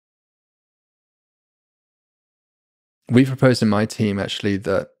we proposed in my team actually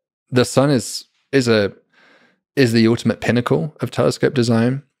that the sun is the ultimate pinnacle of telescope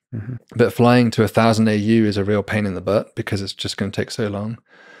design, but flying to 1,000 AU is a real pain in the butt because it's just going to take so long.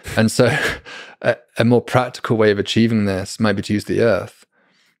 And so a more practical way of achieving this might be to use the Earth.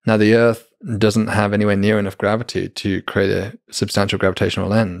 Now, the Earth doesn't have anywhere near enough gravity to create a substantial gravitational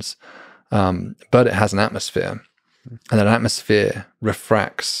lens, but it has an atmosphere. And that atmosphere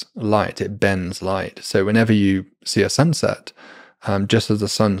refracts light, it bends light. So whenever you see a sunset, just as the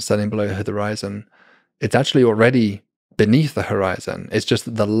sun's setting below the horizon, it's actually already beneath the horizon. It's just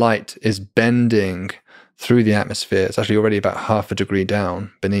that the light is bending through the atmosphere. It's actually already about 0.5 degree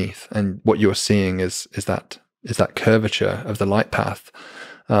down beneath. And what you're seeing is that curvature of the light path.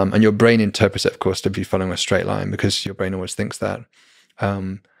 And your brain interprets it, of course, to be following a straight line because your brain always thinks that.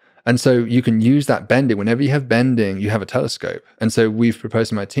 And so you can use that bending. Whenever you have bending, you have a telescope. And so we've proposed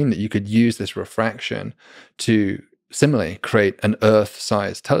to my team that you could use this refraction to similarly create an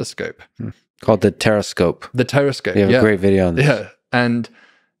Earth-sized telescope. Called the Terrascope. The Terrascope, You have a great video on this. Yeah. And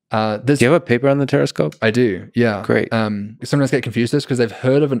do you have a paper on the Terrascope? I do, yeah. Great. Sometimes get confused with this because they've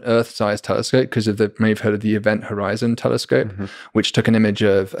heard of an Earth-sized telescope because may have heard of the Event Horizon Telescope, which took an image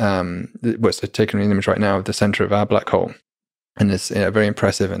of, taking an image right now of the center of our black hole. And it's very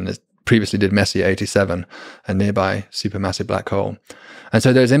impressive, and it previously did Messier 87, a nearby supermassive black hole. And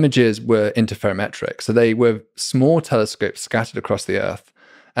so those images were interferometric. So they were small telescopes scattered across the Earth,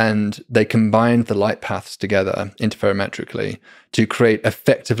 and they combined the light paths together interferometrically to create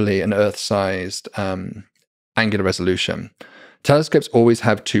effectively an Earth-sized angular resolution. Telescopes always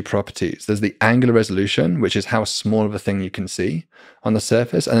have two properties. There's the angular resolution, which is how small of a thing you can see on the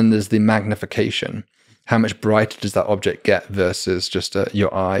surface, and then there's the magnification. How much brighter does that object get versus just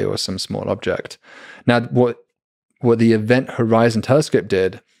your eye or some small object? Now, what the Event Horizon Telescope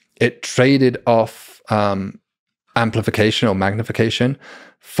did, it traded off amplification or magnification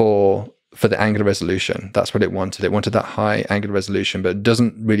for the angular resolution. That's what it wanted. It wanted that high angular resolution, but it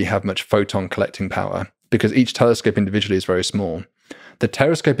doesn't really have much photon collecting power because each telescope individually is very small. The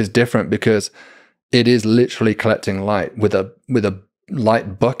Terrascope is different because it is literally collecting light with a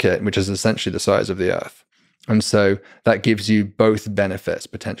light bucket, which is essentially the size of the Earth. And so that gives you both benefits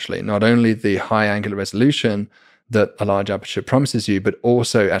potentially, not only the high angular resolution that a large aperture promises you, but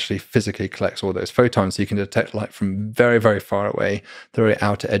also actually physically collects all those photons so you can detect light from very, very far away, the very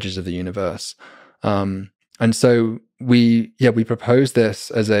outer edges of the universe. And so we proposed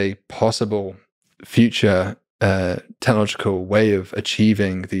this as a possible future technological way of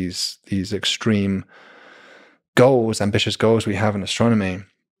achieving these extreme goals, ambitious goals we have in astronomy.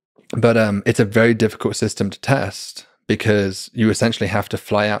 But it's a very difficult system to test because you essentially have to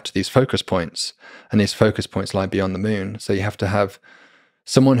fly out to these focus points, and these focus points lie beyond the moon. So you have to have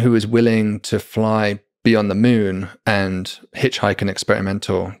someone who is willing to fly beyond the moon and hitchhike an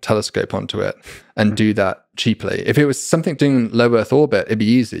experimental telescope onto it and do that cheaply. If it was something doing low Earth orbit, it'd be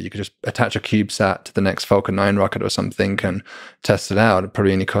easy. You could just attach a CubeSat to the next Falcon 9 rocket or something and test it out. It'd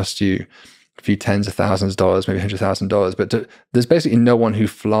probably only cost you a few tens of thousands of dollars, maybe $100,000. But there's basically no one who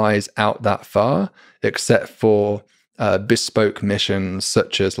flies out that far except for bespoke missions,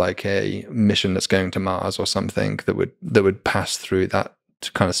 such as like a mission that's going to Mars or something that would pass through that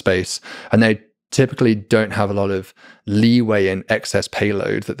kind of space. And they typically don't have a lot of leeway in excess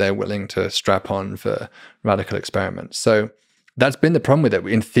payload that they're willing to strap on for radical experiments. So that's been the problem with it.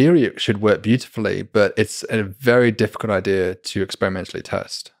 In theory, it should work beautifully, but it's a very difficult idea to experimentally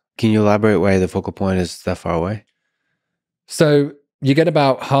test. Can you elaborate why the focal point is that far away? So you get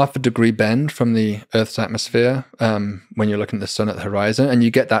about 0.5 degree bend from the Earth's atmosphere when you're looking at the sun at the horizon, and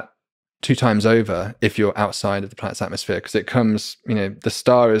you get that 2 times over if you're outside of the planet's atmosphere, because it comes, the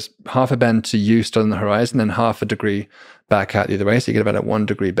star is 0.5 bend to you still on the horizon, then 0.5 degree back out the other way. So you get about a 1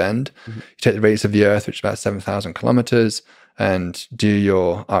 degree bend. You take the radius of the Earth, which is about 7,000 kilometers, and do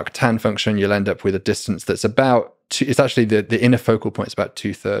your arctan function, you'll end up with a distance that's about, it's actually the inner focal point is about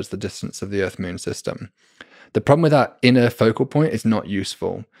 2/3 the distance of the Earth-Moon system. The problem with that inner focal point is not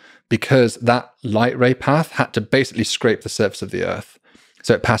useful because that light ray path had to basically scrape the surface of the Earth.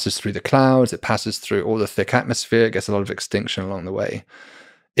 So it passes through the clouds, it passes through all the thick atmosphere, it gets a lot of extinction along the way.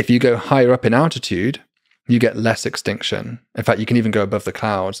 If you go higher up in altitude, you get less extinction. In fact, you can even go above the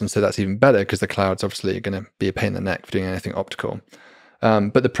clouds, and so that's even better because the clouds obviously are going to be a pain in the neck for doing anything optical.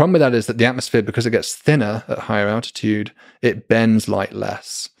 But the problem with that is that the atmosphere, because it gets thinner at higher altitude, it bends light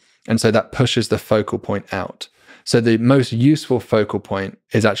less. And so that pushes the focal point out. So the most useful focal point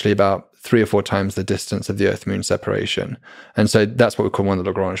is actually about 3 or 4 times the distance of the Earth-Moon separation. And so that's what we call one of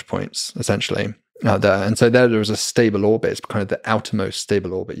the Lagrange points, essentially, out there. And so there was a stable orbit. It's kind of the outermost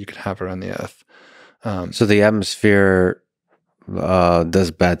stable orbit you could have around the Earth. So the atmosphere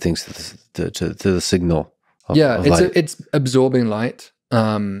does bad things to the signal of, of light. It's absorbing light.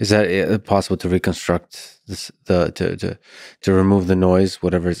 Is that possible to reconstruct this, to remove the noise,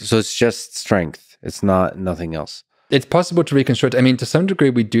 whatever? So it's just strength. It's not nothing else. It's possible to reconstruct. I mean, to some degree,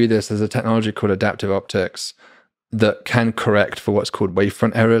 we do this. There's a technology called adaptive optics that can correct for what's called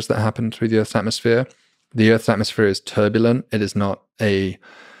wavefront errors that happen through the Earth's atmosphere. The Earth's atmosphere is turbulent. It is not a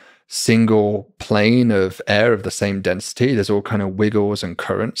single plane of air of the same density. There's all kind of wiggles and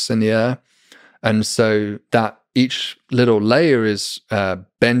currents in the air. And so that each little layer is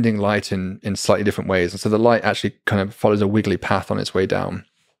bending light in slightly different ways. And so the light actually kind of follows a wiggly path on its way down.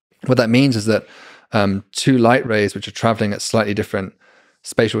 What that means is that two light rays, which are traveling at slightly different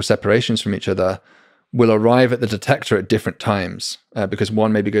spatial separations from each other, will arrive at the detector at different times because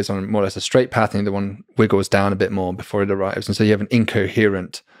one maybe goes on more or less a straight path and the other one wiggles down a bit more before it arrives. And so you have an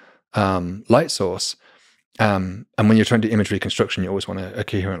incoherent light source. And when you're trying to do image reconstruction, you always want a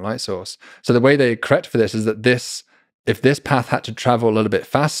coherent light source. So the way they correct for this is that if this path had to travel a little bit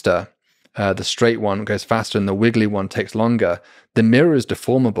faster, the straight one goes faster and the wiggly one takes longer, the mirror is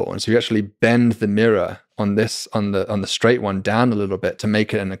deformable. And so you actually bend the mirror on the straight one down a little bit to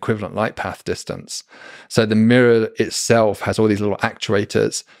make it an equivalent light path distance. So the mirror itself has all these little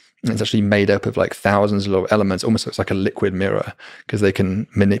actuators. It's actually made up of like thousands of little elements, almost looks like a liquid mirror because they can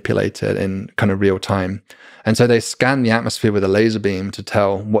manipulate it in kind of real time. And so they scan the atmosphere with a laser beam to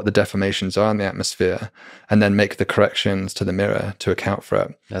tell what the deformations are in the atmosphere and then make the corrections to the mirror to account for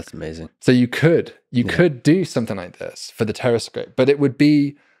it. That's amazing. So you could do something like this for the Terrascope, but it would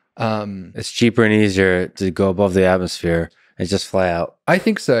be... it's cheaper and easier to go above the atmosphere and just fly out. I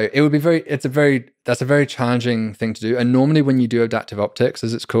think so. It would be that's a very challenging thing to do. And normally when you do adaptive optics,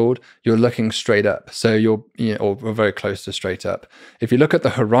 as it's called, you're looking straight up. So you're, or very close to straight up. If you look at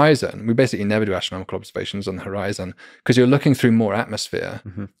the horizon, we basically never do astronomical observations on the horizon because you're looking through more atmosphere.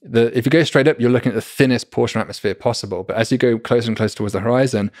 Mm-hmm. If you go straight up, you're looking at the thinnest portion of atmosphere possible. But as you go closer and closer towards the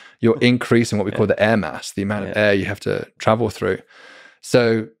horizon, you're increasing what we call the air mass, the amount of air you have to travel through.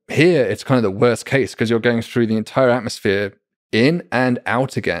 So here it's kind of the worst case because you're going through the entire atmosphere in and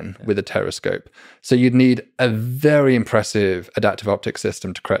out again with a Terrascope. So you'd need a very impressive adaptive optics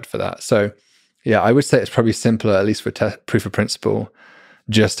system to correct for that. So yeah, I would say it's probably simpler, at least for proof of principle,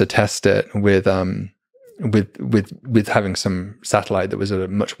 just to test it with having some satellite that was at a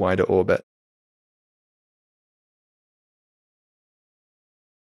much wider orbit.